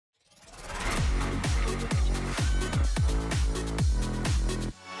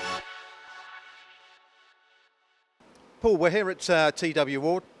Paul, we're here at T W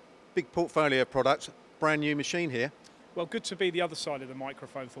Ward, big portfolio of products, brand new machine here. Well, good to be the other side of the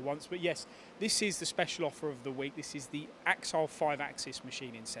microphone for once, but yes, this is the special offer of the week. This is the Axile 5-axis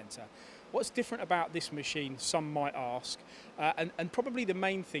machining centre. What's different about this machine, some might ask, and probably the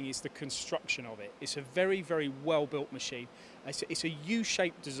main thing is the construction of it. It's a very, very well-built machine. It's a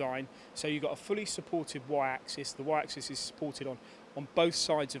U-shaped design, so you've got a fully supported Y-axis. The Y-axis is supported on both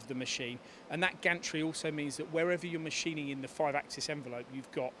sides of the machine, and that gantry also means that wherever you're machining in the 5-axis envelope, you've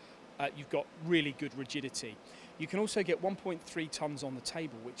got really good rigidity. You can also get 1.3 tonnes on the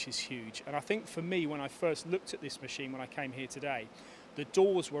table, which is huge. And I think for me, when I first looked at this machine when I came here today, the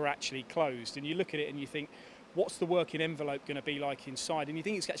doors were actually closed, and you look at it and you think, what's the working envelope going to be like inside? And you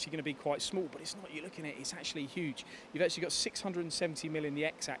think it's actually going to be quite small, but it's not. You look at it, it's actually huge. You've actually got 670mm in the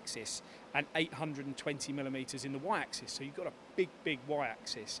X-axis and 820mm in the Y-axis, so you've got a big, big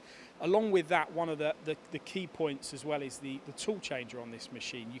Y-axis. Along with that, one of the key points as well is the tool changer on this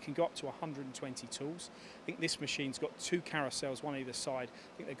machine. You can go up to 120 tools. I think this machine's got 2 carousels, one either side.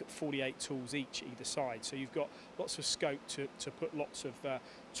 I think they've got 48 tools each either side, so you've got lots of scope to put lots of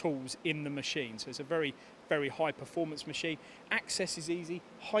tools in the machine. So it's a very, very high performance machine. Access is easy,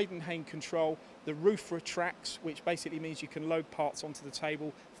 hide and hang control. The roof retracts, which basically means you can load parts onto the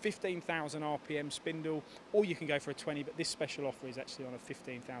table. 15,000 RPM spindle, or you can go for a 20, but this special offer is actually on a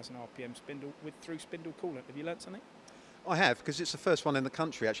 15,000 RPM spindle with through spindle coolant. Have you learnt something? I have, because it's the first one in the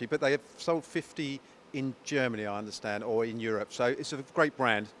country actually, but they have sold 50 in Germany, I understand, or in Europe. So it's a great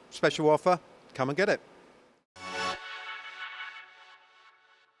brand. Special offer, come and get it.